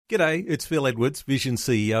G'day, it's Phil Edwards, Vision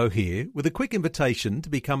CEO here, with a quick invitation to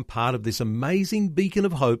become part of this amazing beacon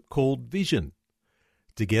of hope called Vision.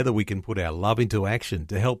 Together we can put our love into action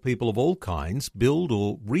to help people of all kinds build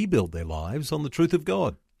or rebuild their lives on the truth of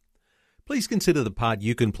God. Please consider the part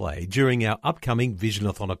you can play during our upcoming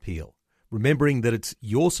Visionathon appeal, remembering that it's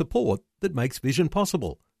your support that makes Vision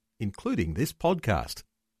possible, including this podcast.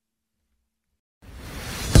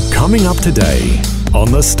 Coming up today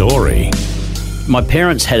on The Story. My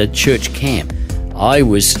parents had a church camp. I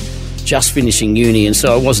was just finishing uni, and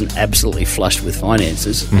so I wasn't absolutely flushed with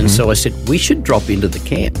finances. And so I said, we should drop into the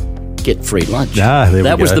camp, get free lunch.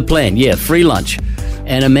 That was the plan, free lunch.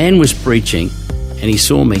 And a man was preaching, and he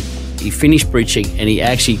saw me. He finished preaching, and he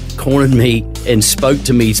actually cornered me and spoke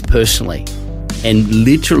to me personally and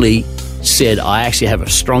literally said, I actually have a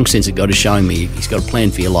strong sense that God is showing me He's got a plan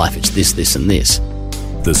for your life. It's this, this, and this.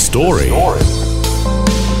 The Story.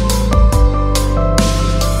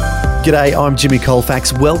 G'day, I'm Jimmy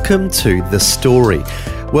Colfax. Welcome to The Story.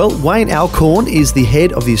 Well, Wayne Alcorn is the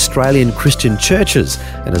head of the Australian Christian Churches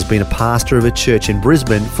and has been a pastor of a church in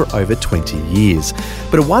Brisbane for over 20 years.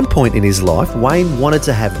 But at one point in his life, Wayne wanted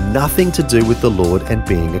to have nothing to do with the Lord and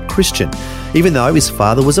being a Christian. Even though his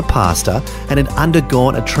father was a pastor and had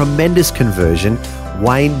undergone a tremendous conversion,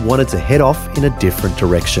 Wayne wanted to head off in a different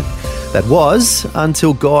direction. That was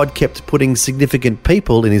until God kept putting significant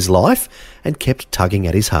people in his life and kept tugging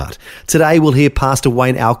at his heart. Today we'll hear Pastor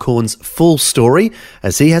Wayne Alcorn's full story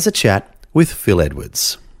as he has a chat with Phil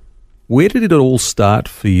Edwards. Where did it all start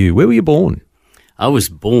for you? Where were you born? I was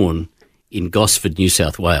born in Gosford, New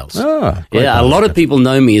South Wales. A lot of people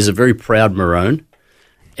know me as a very proud Maroon,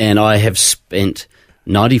 and I have spent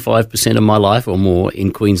 95% of my life or more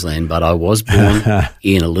in Queensland, but I was born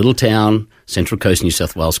in a little town, Central Coast, New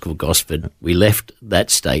South Wales, called Gosford. We left that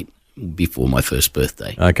state before my first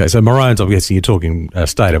birthday. Okay, so Maroons, I'm guessing you're talking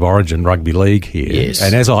state of origin rugby league here. Yes.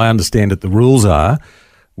 And as I understand it, the rules are,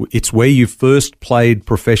 it's where you first played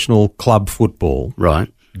professional club football.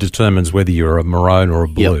 Right. Determines whether you're a Maroon or a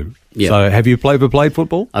Blue. Yep. So have you ever played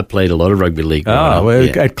football? I played a lot of rugby league.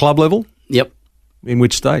 At club level? Yep. In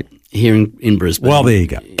which state? Here in Brisbane. Well, there you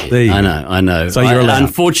go. I know. So you're allowed.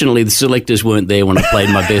 Unfortunately, the selectors weren't there when I played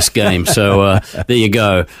my best game. So there you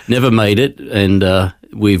go. Never made it, and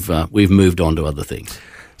we've moved on to other things.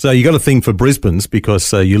 So you got a thing for Brisbane's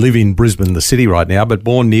because you live in Brisbane, the city right now, but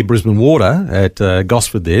born near Brisbane Water at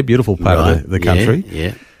Gosford there, beautiful part of the country.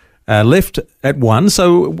 Yeah. Left at one.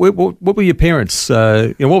 So what were your parents?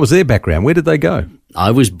 What was their background? Where did they go?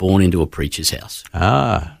 I was born into a preacher's house.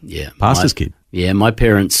 Yeah. Pastor's kid. Yeah, my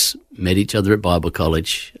parents met each other at Bible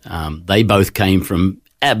college. They both came from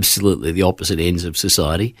absolutely the opposite ends of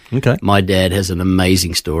society. Okay. My dad has an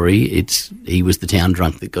amazing story. He was the town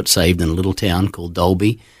drunk that got saved in a little town called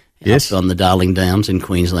Dalby, up on the Darling Downs in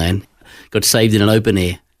Queensland. Got saved in an open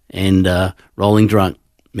air and rolling drunk,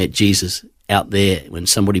 met Jesus out there when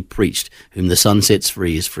somebody preached, whom the Son sets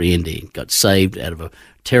free is free indeed. Got saved out of a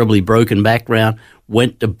terribly broken background,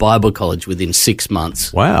 went to Bible college within 6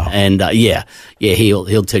 months. Wow. And he'll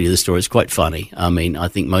tell you the story. It's quite funny. I mean, I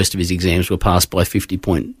think most of his exams were passed by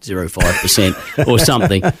 50.05% or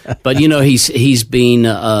something. But, he's been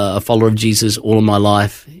a follower of Jesus all of my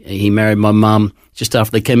life. He married my mum just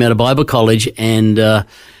after they came out of Bible college, and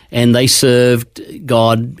they served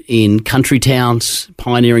God in country towns,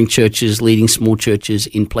 pioneering churches, leading small churches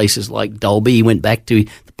in places like Dalby. He went back to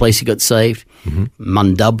the place he got saved,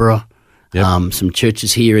 Mundubra. Some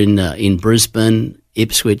churches here in Brisbane,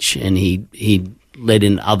 Ipswich, and he led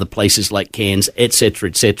in other places like Cairns,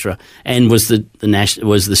 etc., and was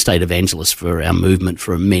the state evangelist for our movement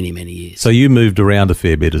for many, many years. So you moved around a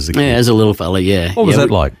fair bit as a kid? Yeah, as a little fella, yeah. What was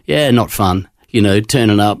that like? Yeah, not fun.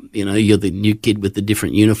 Turning up, you're the new kid with the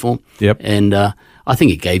different uniform. Yep. And I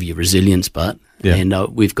think it gave you resilience, but and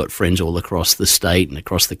we've got friends all across the state and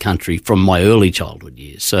across the country from my early childhood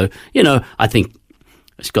years. So, I think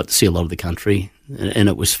I got to see a lot of the country, and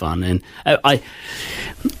it was fun. And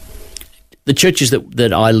the churches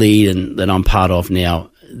that I lead and that I'm part of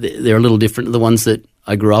now, they're a little different to the ones that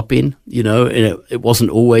I grew up in. And it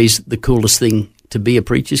wasn't always the coolest thing to be a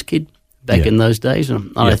preacher's kid back in those days.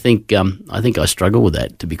 And I think I struggle with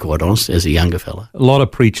that, to be quite honest, as a younger fella. A lot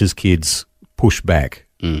of preachers' kids push back.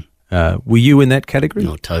 Were you in that category?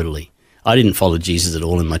 No, totally. I didn't follow Jesus at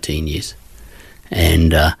all in my teen years.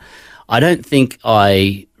 And I don't think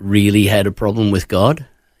I really had a problem with God.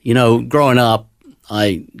 Growing up,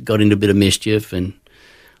 I got into a bit of mischief and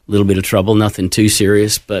a little bit of trouble, nothing too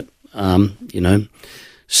serious, but,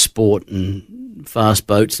 sport and fast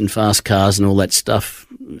boats and fast cars and all that stuff,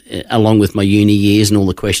 along with my uni years and all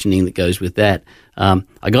the questioning that goes with that.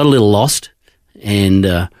 I got a little lost and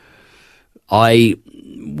I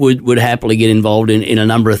would happily get involved in a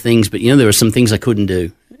number of things, but, there were some things I couldn't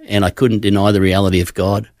do, and I couldn't deny the reality of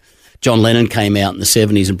God. John Lennon came out in the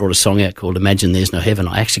 70s and brought a song out called Imagine There's No Heaven.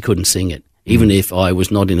 I actually couldn't sing it. Even if I was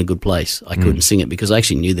not in a good place, I couldn't sing it because I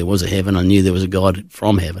actually knew there was a heaven. I knew there was a God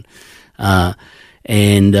from heaven.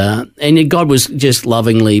 And God was just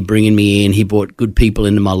lovingly bringing me in. He brought good people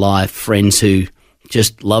into my life, friends who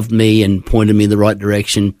just loved me and pointed me in the right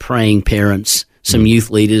direction, praying parents, some youth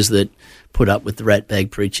leaders that put up with the ratbag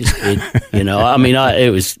preacher's kid.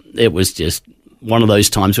 It was just one of those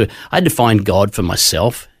times where I had to find God for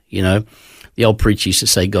myself. The old preacher used to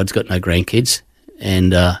say, God's got no grandkids,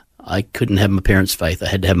 and I couldn't have my parents' faith. I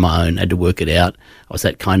had to have my own, had to work it out. I was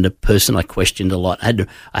that kind of person. I questioned a lot.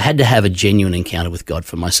 I had to have a genuine encounter with God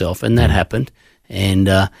for myself, and that happened. And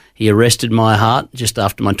he arrested my heart just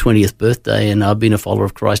after my 20th birthday, and I've been a follower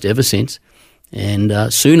of Christ ever since.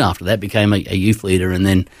 And soon after that became a youth leader, and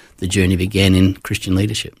then the journey began in Christian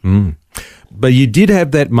leadership. But you did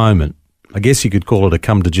have that moment, I guess you could call it a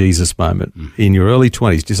come to Jesus moment, in your early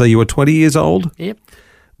 20s. Did you say you were 20 years old? Yep.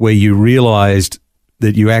 Where you realised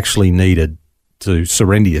that you actually needed to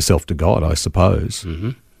surrender yourself to God, I suppose.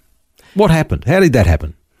 Mm-hmm. What happened? How did that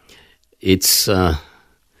happen? It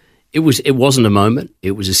wasn't a moment.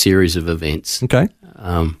 It was a series of events. Okay.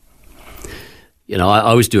 I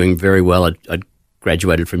was doing very well. I'd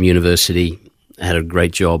graduated from university, I had a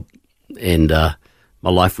great job, and my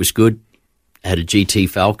life was good. I had a GT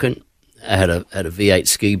Falcon. I had a V8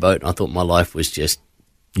 ski boat, and I thought my life was just...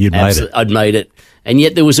 I'd made it. And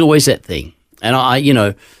yet there was always that thing.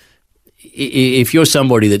 And if you're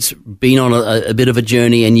somebody that's been on a bit of a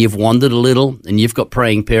journey and you've wandered a little and you've got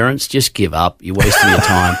praying parents, just give up. You're wasting your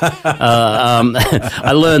time.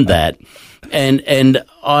 I learned that. And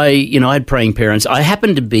I had praying parents. I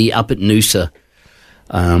happened to be up at Noosa,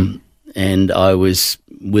 and I was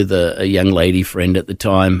with a young lady friend at the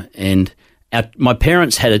time, and my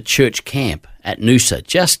parents had a church camp at Noosa,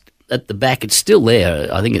 just at the back. It's still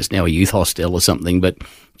there. I think it's now a youth hostel or something, but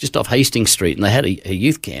just off Hastings Street, and they had a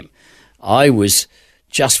youth camp. I was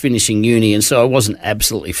just finishing uni, and so I wasn't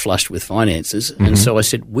absolutely flushed with finances, and so I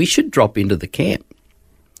said, we should drop into the camp,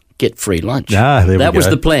 get free lunch. That was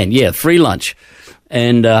the plan, free lunch.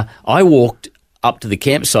 And I walked up to the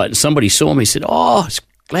campsite, and somebody saw me, said,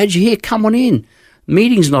 glad you're here, come on in.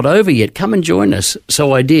 Meeting's not over yet, come and join us.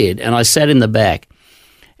 So I did, and I sat in the back,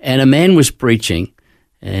 and a man was preaching,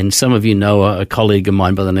 and some of you know a colleague of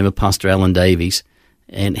mine by the name of Pastor Alan Davies,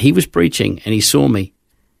 and he was preaching, and he saw me,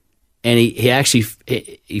 and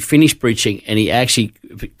he finished preaching, and he actually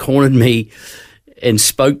cornered me and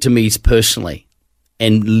spoke to me personally,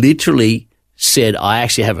 and literally said, I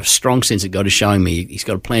actually have a strong sense that God is showing me he's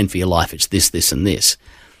got a plan for your life. It's this, this, and this.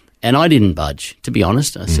 And I didn't budge, to be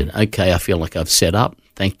honest. I said, okay, I feel like I've set up.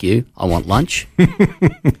 Thank you. I want lunch.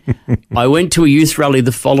 I went to a youth rally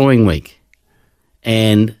the following week,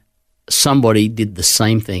 and somebody did the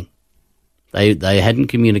same thing. They hadn't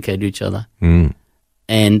communicated to each other.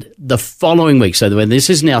 And the following week, so this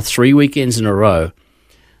is now 3 weekends in a row,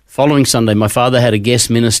 following Sunday, my father had a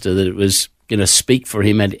guest minister that was going to speak for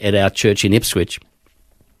him at our church in Ipswich.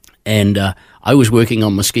 And I was working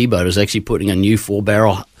on my ski boat. I was actually putting a new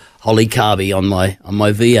 4-barrel Holly Carby on my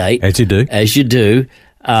V8. As you do.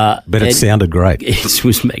 But it sounded great. It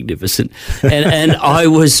was magnificent. And I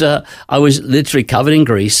was literally covered in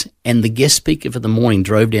grease, and the guest speaker for the morning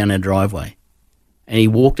drove down our driveway. And he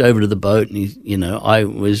walked over to the boat, and I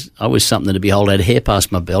was something to behold. I had hair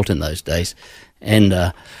past my belt in those days,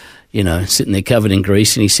 and sitting there covered in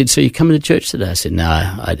grease. And he said, "So you coming to church today?" I said, "No,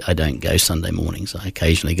 I don't go Sunday mornings. I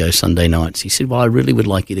occasionally go Sunday nights." He said, "Well, I really would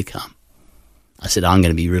like you to come." I said, "I'm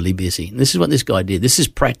going to be really busy." And this is what this guy did. This is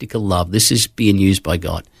practical love. This is being used by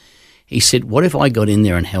God. He said, "What if I got in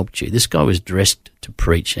there and helped you?" This guy was dressed to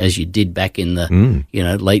preach, as you did back in the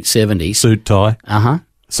late 70s. Suit, tie.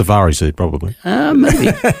 Safari suit, probably.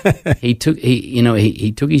 Maybe. He took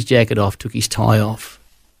his jacket off, took his tie off,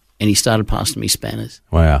 and he started passing me spanners.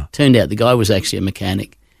 Wow. Turned out the guy was actually a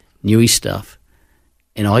mechanic, knew his stuff,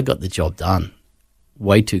 and I got the job done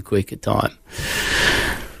way too quick at time.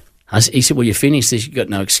 He said, "Well, you finished this, you got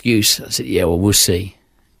no excuse." I said, "Yeah, well, we'll see."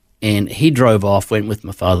 And he drove off, went with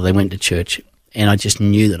my father, they went to church, and I just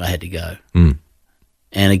knew that I had to go.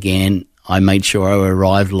 And again, I made sure I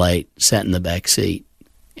arrived late, sat in the back seat,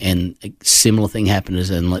 and a similar thing happened as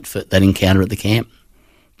in that encounter at the camp.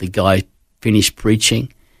 The guy finished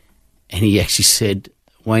preaching, and he actually said,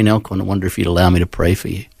 "Wayne Alcorn, I wonder if you'd allow me to pray for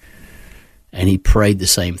you." And he prayed the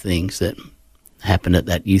same things that happened at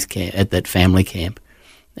that youth camp, at that family camp.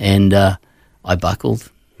 And I buckled.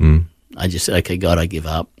 I just said, "Okay, God, I give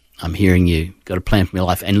up. I'm hearing you. Got a plan for my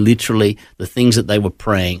life. And literally the things that they were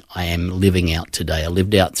praying, I am living out today. I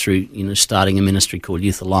lived out through, starting a ministry called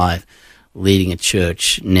Youth Alive, leading a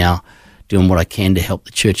church, now doing what I can to help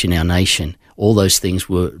the church in our nation. All those things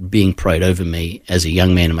were being prayed over me as a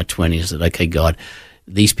young man in my 20s that, okay, God,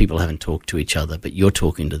 these people haven't talked to each other, but you're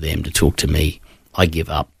talking to them to talk to me. I give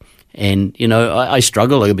up. And, I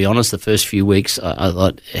struggled, I'll be honest, the first few weeks. I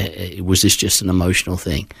thought, was this just an emotional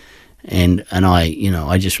thing? And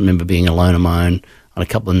I just remember being alone on my own on a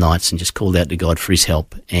couple of nights and just called out to God for his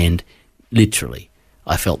help. And literally,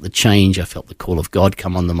 I felt the change. I felt the call of God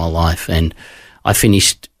come onto my life. And I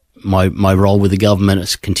finished my role with the government. I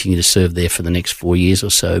continued to serve there for the next 4 years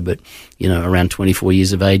or so. But, around 24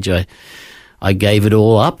 years of age, I gave it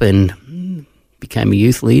all up and became a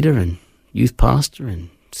youth leader and youth pastor and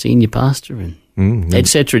senior pastor and et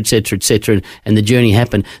cetera, et cetera, et cetera. And the journey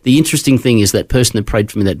happened. The interesting thing is that person that prayed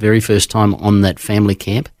for me that very first time on that family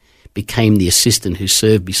camp became the assistant who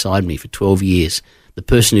served beside me for 12 years. The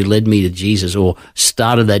person who led me to Jesus or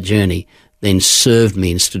started that journey then served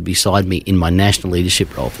me and stood beside me in my national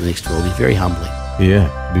leadership role for the next 12 years. Very humbling.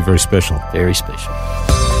 Yeah, it'd be very special. Very special.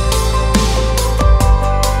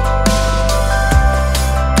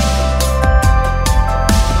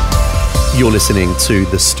 You're listening to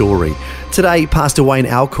The Story. Today, Pastor Wayne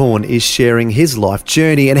Alcorn is sharing his life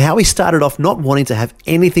journey and how he started off not wanting to have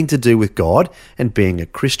anything to do with God and being a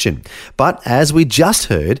Christian. But as we just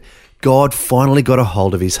heard, God finally got a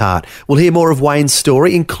hold of his heart. We'll hear more of Wayne's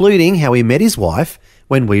story, including how he met his wife,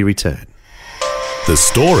 when we return. The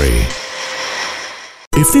Story.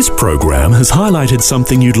 If this program has highlighted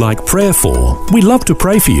something you'd like prayer for, we'd love to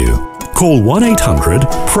pray for you. Call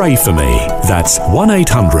 1-800-PRAY-FOR-ME. That's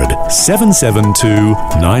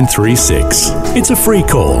 1-800-772-936. It's a free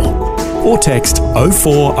call. Or text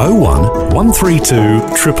 0401 132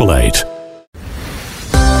 888.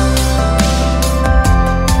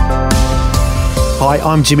 Hi,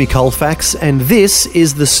 I'm Jimmy Colfax, and this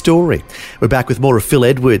is The Story. We're back with more of Phil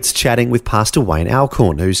Edwards chatting with Pastor Wayne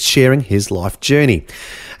Alcorn, who's sharing his life journey.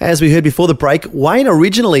 As we heard before the break, Wayne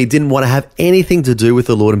originally didn't want to have anything to do with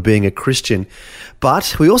the Lord and being a Christian,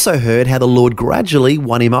 but we also heard how the Lord gradually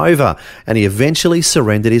won him over, and he eventually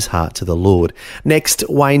surrendered his heart to the Lord. Next,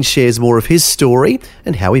 Wayne shares more of his story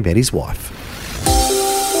and how he met his wife.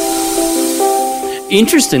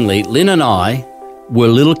 Interestingly, Lynn and I were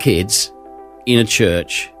little kids in a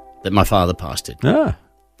church that my father pastored.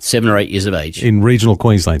 7 or 8 years of age. In regional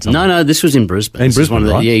Queensland somewhere? No, this was in Brisbane. In Brisbane,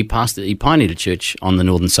 right? Yeah, he pioneered a church on the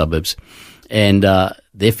northern suburbs. And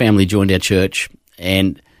their family joined our church,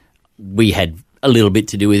 and we had a little bit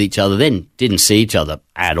to do with each other then. Didn't see each other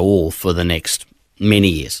at all for the next many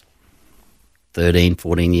years. 13,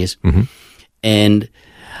 14 years. Mm-hmm. And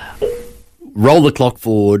roll the clock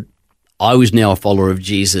forward. I was now a follower of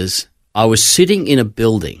Jesus. I was sitting in a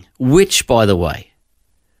building, which, by the way,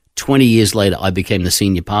 20 years later, I became the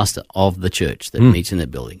senior pastor of the church that meets in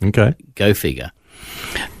that building. Okay. Go figure.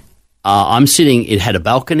 I'm sitting, it had a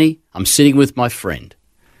balcony. I'm sitting with my friend,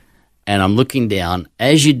 and I'm looking down,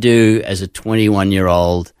 as you do as a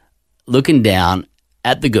 21-year-old, looking down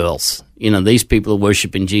at the girls. These people are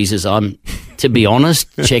worshiping Jesus. I'm, to be honest,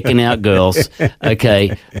 checking out girls.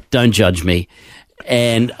 Okay, don't judge me.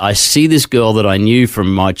 And I see this girl that I knew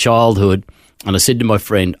from my childhood, and I said to my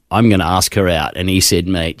friend, I'm going to ask her out. And he said,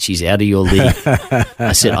 mate, she's out of your league.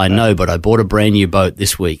 I said, I know, but I bought a brand new boat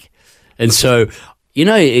this week. And so,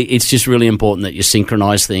 it's just really important that you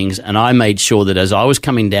synchronize things. And I made sure that as I was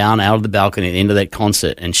coming down out of the balcony at the end of that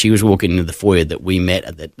concert, and she was walking into the foyer, that we met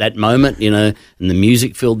at that moment, and the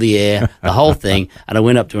music filled the air, the whole thing. And I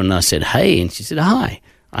went up to her and I said, hey, and she said, hi.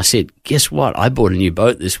 I said, guess what? I bought a new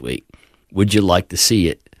boat this week. Would you like to see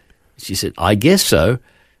it? She said, I guess so.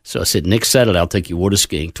 So I said, next Saturday I'll take you water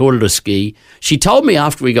skiing. Taught her to ski. She told me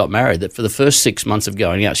after we got married that for the first 6 months of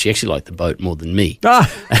going out, she actually liked the boat more than me.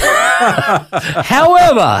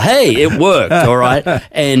 However, hey, it worked, all right?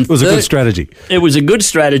 And it was a good strategy. It was a good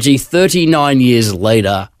strategy. 39 years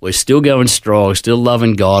later, we're still going strong, still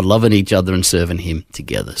loving God, loving each other and serving him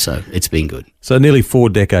together. So it's been good. So nearly 4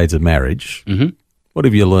 decades of marriage. Mm-hmm. What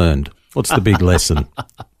have you learned? What's the big lesson?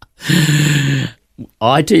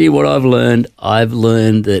 I tell you what I've learned. I've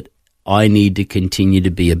learned that I need to continue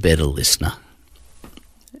to be a better listener,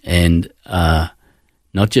 and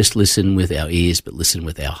not just listen with our ears, but listen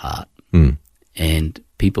with our heart. And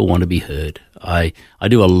people want to be heard. I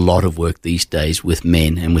do a lot of work these days with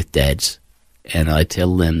men and with dads, and I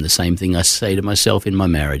tell them the same thing I say to myself in my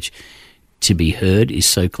marriage. To be heard is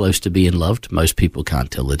so close to being loved, most people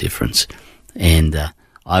can't tell the difference. And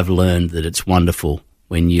I've learned that it's wonderful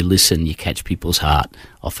when you listen, you catch people's heart.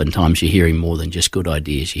 Oftentimes you're hearing more than just good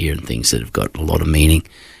ideas. You're hearing things that have got a lot of meaning.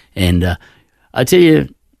 And I tell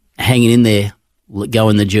you, hanging in there,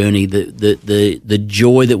 going the journey, the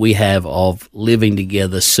joy that we have of living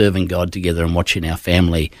together, serving God together, and watching our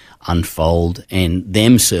family unfold and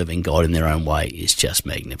them serving God in their own way is just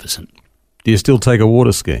magnificent. Do you still take a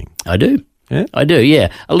water skiing? I do. Yeah? I do,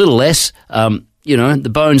 yeah. A little less. The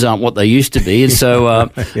bones aren't what they used to be, and so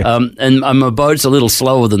and my boat's a little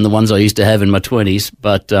slower than the ones I used to have in my 20s.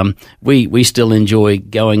 But we still enjoy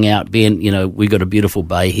going out. We've got a beautiful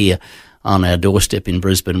bay here on our doorstep in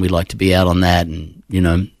Brisbane. We like to be out on that, and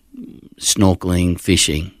snorkeling,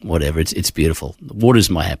 fishing, whatever. It's beautiful. The water's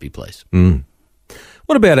my happy place. Mm.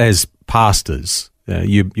 What about as pastors?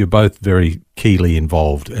 You're both very keenly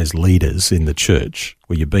involved as leaders in the church,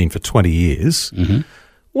 where you've been for 20 years. Mm-hmm.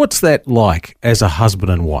 What's that like as a husband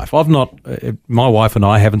and wife? My wife and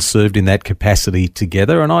I haven't served in that capacity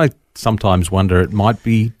together, and I sometimes wonder it might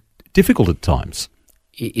be difficult at times.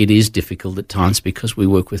 It is difficult at times because we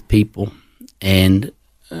work with people, and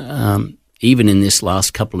even in this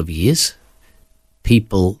last couple of years,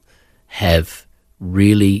 people have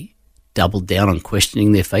really doubled down on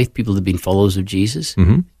questioning their faith. People have been followers of Jesus,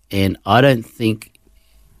 mm-hmm. and I don't think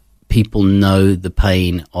people know the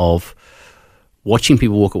pain of watching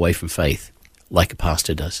people walk away from faith like a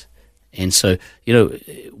pastor does. And so,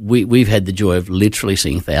 we've had the joy of literally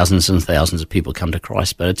seeing thousands and thousands of people come to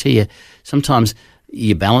Christ. But I tell you, sometimes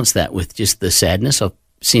you balance that with just the sadness of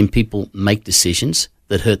seeing people make decisions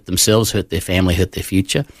that hurt themselves, hurt their family, hurt their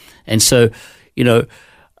future. And so,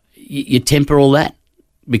 you temper all that,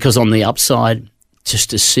 because on the upside, just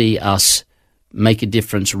to see us make a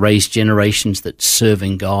difference, raise generations that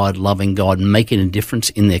serving God, loving God, and making a difference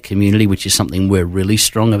in their community, which is something we're really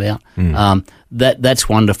strong about. That's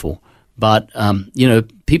wonderful. But,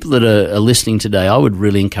 people that are listening today, I would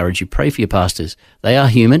really encourage you, pray for your pastors. They are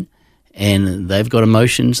human, and they've got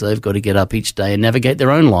emotions. They've got to get up each day and navigate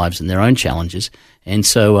their own lives and their own challenges. And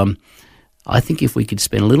so I think if we could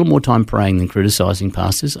spend a little more time praying than criticizing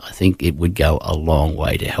pastors, I think it would go a long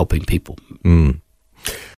way to helping people. Mm.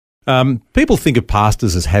 People think of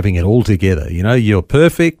pastors as having it all together. You're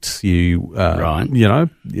perfect. Right.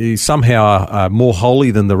 You somehow are more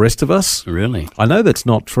holy than the rest of us. Really? I know that's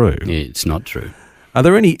not true. Yeah, it's not true. Are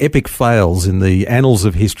there any epic fails in the annals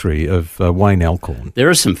of history of Wayne Alcorn? There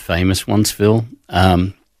are some famous ones, Phil.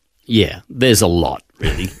 There's a lot,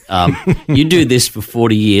 really. You do this for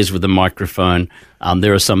 40 years with a microphone.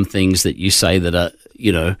 There are some things that you say that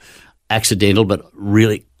are, accidental, but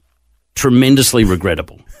really tremendously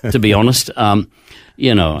regrettable, to be honest. Do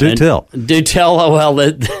tell. Oh, well,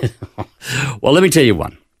 well, let me tell you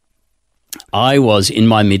one. I was in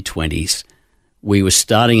my mid-20s. We were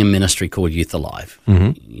starting a ministry called Youth Alive.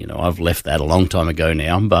 Mm-hmm. I've left that a long time ago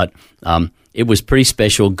now, but it was pretty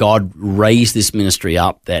special. God raised this ministry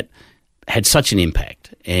up that had such an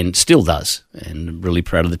impact and still does, and I'm really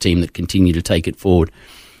proud of the team that continue to take it forward.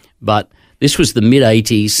 But this was the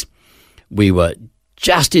mid-'80s. We were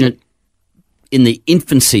just in the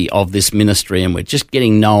infancy of this ministry, and we're just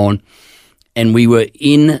getting known, and we were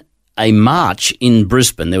in a march in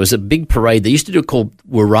Brisbane. There was a big parade. They used to do it called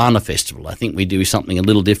Warana Festival. I think we do something a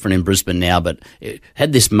little different in Brisbane now, but it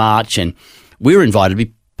had this march, and we were invited to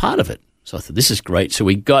be part of it. So I thought, this is great. So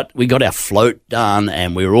we got our float done,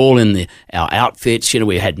 and we were all in our outfits.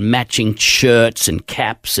 We had matching shirts and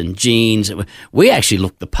caps and jeans. And we actually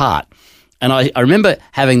looked the part. And I remember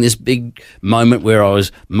having this big moment where I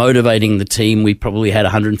was motivating the team. We probably had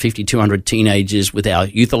 150, 200 teenagers with our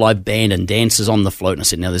Youth Alive band and dancers on the float. And I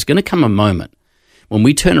said, now there's going to come a moment when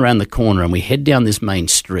we turn around the corner and we head down this main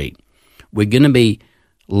street. We're going to be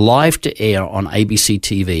live to air on ABC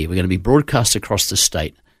TV. We're going to be broadcast across the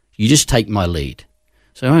state. You just take my lead.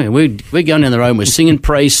 So we're going down the road and we're singing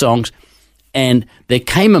praise songs. And there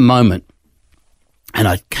came a moment, and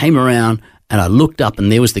I came around and I looked up,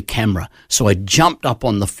 and there was the camera. So I jumped up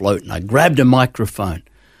on the float and I grabbed a microphone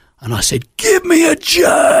and I said, "Give me a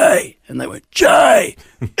J." And they went, "J,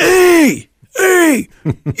 E, E,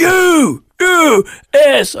 U, U,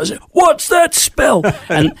 S." I said, "What's that spell?"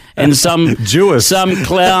 And some Jewish. some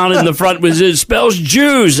clown in the front was, "It spells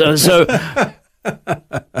Jews." So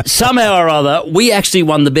somehow or other, we actually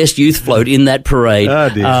won the best youth float in that parade. Oh,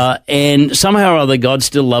 dear. And somehow or other, God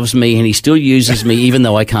still loves me, and he still uses me, even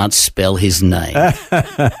though I can't spell his name.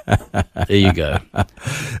 There you go.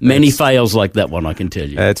 Many fails like that one, I can tell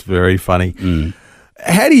you. That's very funny. Mm.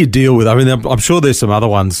 How do you deal with, I'm sure there's some other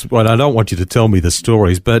ones, well, I don't want you to tell me the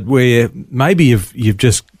stories, but where maybe you've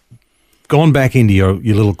just gone back into your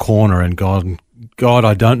little corner and gone, "God,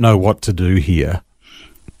 I don't know what to do here."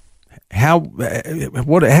 how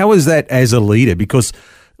is that as a leader? Because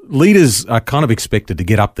leaders are kind of expected to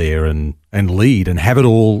get up there and lead and have it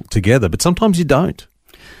all together, but sometimes you don't.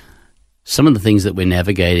 Some of the things that we're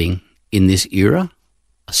navigating in this era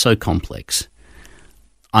are so complex.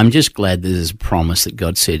 I'm just glad there's a promise that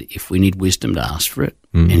God said if we need wisdom to ask for it,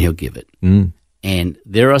 and he'll give it. And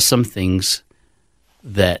there are some things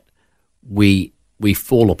that we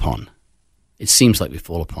fall upon. It seems like we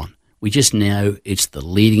fall upon. We just know it's the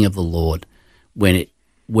leading of the Lord when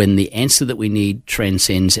the answer that we need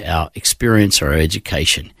transcends our experience or our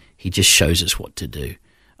education. He just shows us what to do.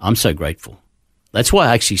 I'm so grateful. That's why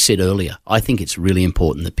I actually said earlier, I think it's really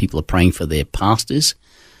important that people are praying for their pastors,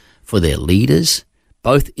 for their leaders,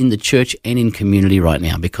 both in the church and in community right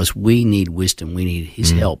now, because we need wisdom. We need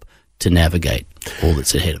his help to navigate all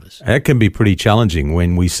that's ahead of us. That can be pretty challenging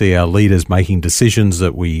when we see our leaders making decisions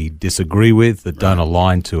that we disagree with, that don't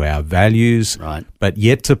align to our values, but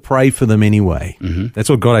yet to pray for them anyway. That's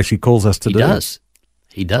what God actually calls us to do.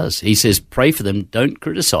 He does. He says, pray for them, don't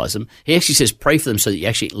criticize them. He actually says, pray for them so that you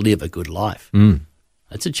actually live a good life.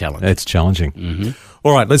 That's a challenge. That's challenging.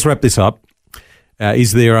 All right, let's wrap this up.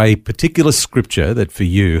 Is there a particular scripture that for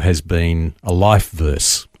you has been a life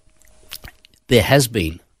verse? There has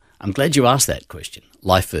been. I'm glad you asked that question,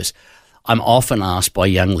 life verse. I'm often asked by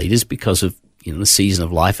young leaders because of the season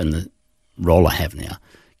of life and the role I have now,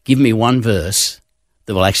 give me one verse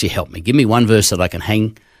that will actually help me. Give me one verse that I can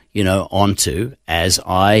hang onto as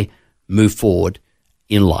I move forward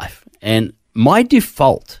in life. And my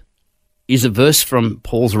default is a verse from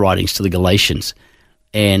Paul's writings to the Galatians,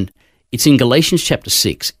 and it's in Galatians chapter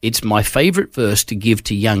 6. It's my favorite verse to give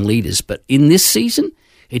to young leaders, but in this season,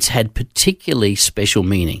 it's had particularly special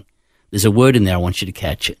meaning. There's a word in there, I want you to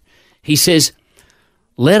catch it. He says,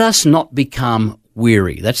 let us not become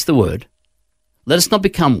weary. That's the word. Let us not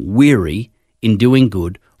become weary in doing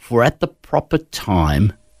good, for at the proper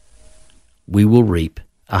time, we will reap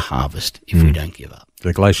a harvest if we don't give up.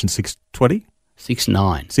 Galatians 6:20?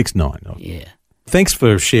 6:9. 6:9. Oh. Yeah. Thanks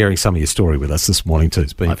for sharing some of your story with us this morning too.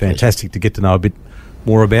 It's been fantastic to get to know a bit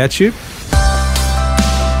more about you.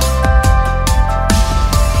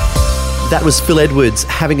 That was Phil Edwards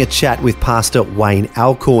having a chat with Pastor Wayne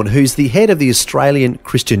Alcorn, who's the head of the Australian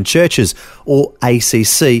Christian Churches, or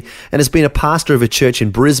ACC, and has been a pastor of a church in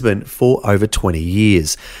Brisbane for over 20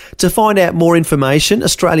 years. To find out more information,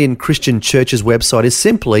 Australian Christian Churches website is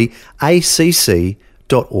simply acc.org.au.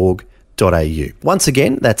 Once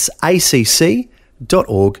again, that's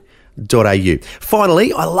acc.org.au.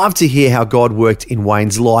 Finally, I love to hear how God worked in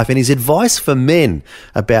Wayne's life and his advice for men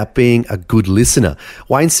about being a good listener.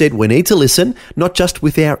 Wayne said we need to listen not just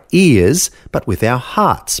with our ears, but with our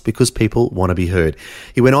hearts, because people want to be heard.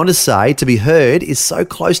 He went on to say to be heard is so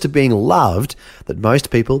close to being loved that most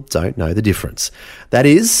people don't know the difference. That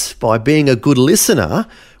is, by being a good listener,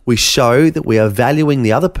 we show that we are valuing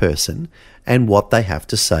the other person and what they have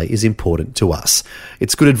to say is important to us.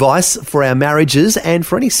 It's good advice for our marriages and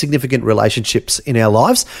for any significant relationships in our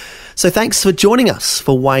lives. So thanks for joining us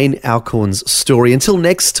for Wayne Alcorn's story. Until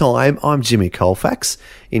next time, I'm Jimmy Colfax,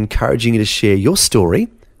 encouraging you to share your story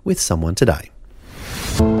with someone today.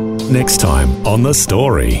 Next time on The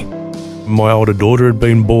Story. My older daughter had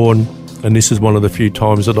been born, and this is one of the few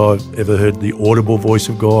times that I've ever heard the audible voice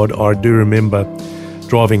of God. I do remember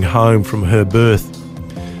driving home from her birth.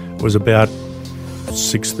 It was about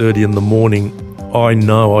 6:30 in the morning. I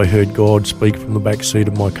know I heard God speak from the back seat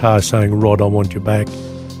of my car saying, "Rod, I want you back."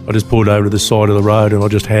 I just pulled over to the side of the road and I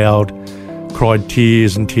just howled, cried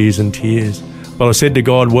tears and tears and tears. But I said to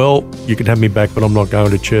God, well, you can have me back, but I'm not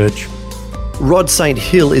going to church. Rod St.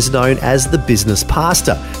 Hill is known as the business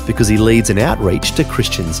pastor because he leads an outreach to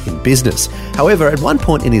Christians in business. However, at one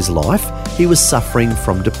point in his life, he was suffering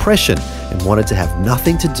from depression and wanted to have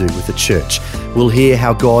nothing to do with the church. We'll hear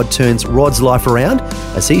how God turns Rod's life around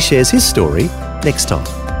as he shares his story next time.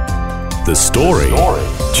 The Story.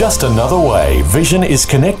 Just another way Vision is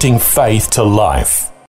connecting faith to life.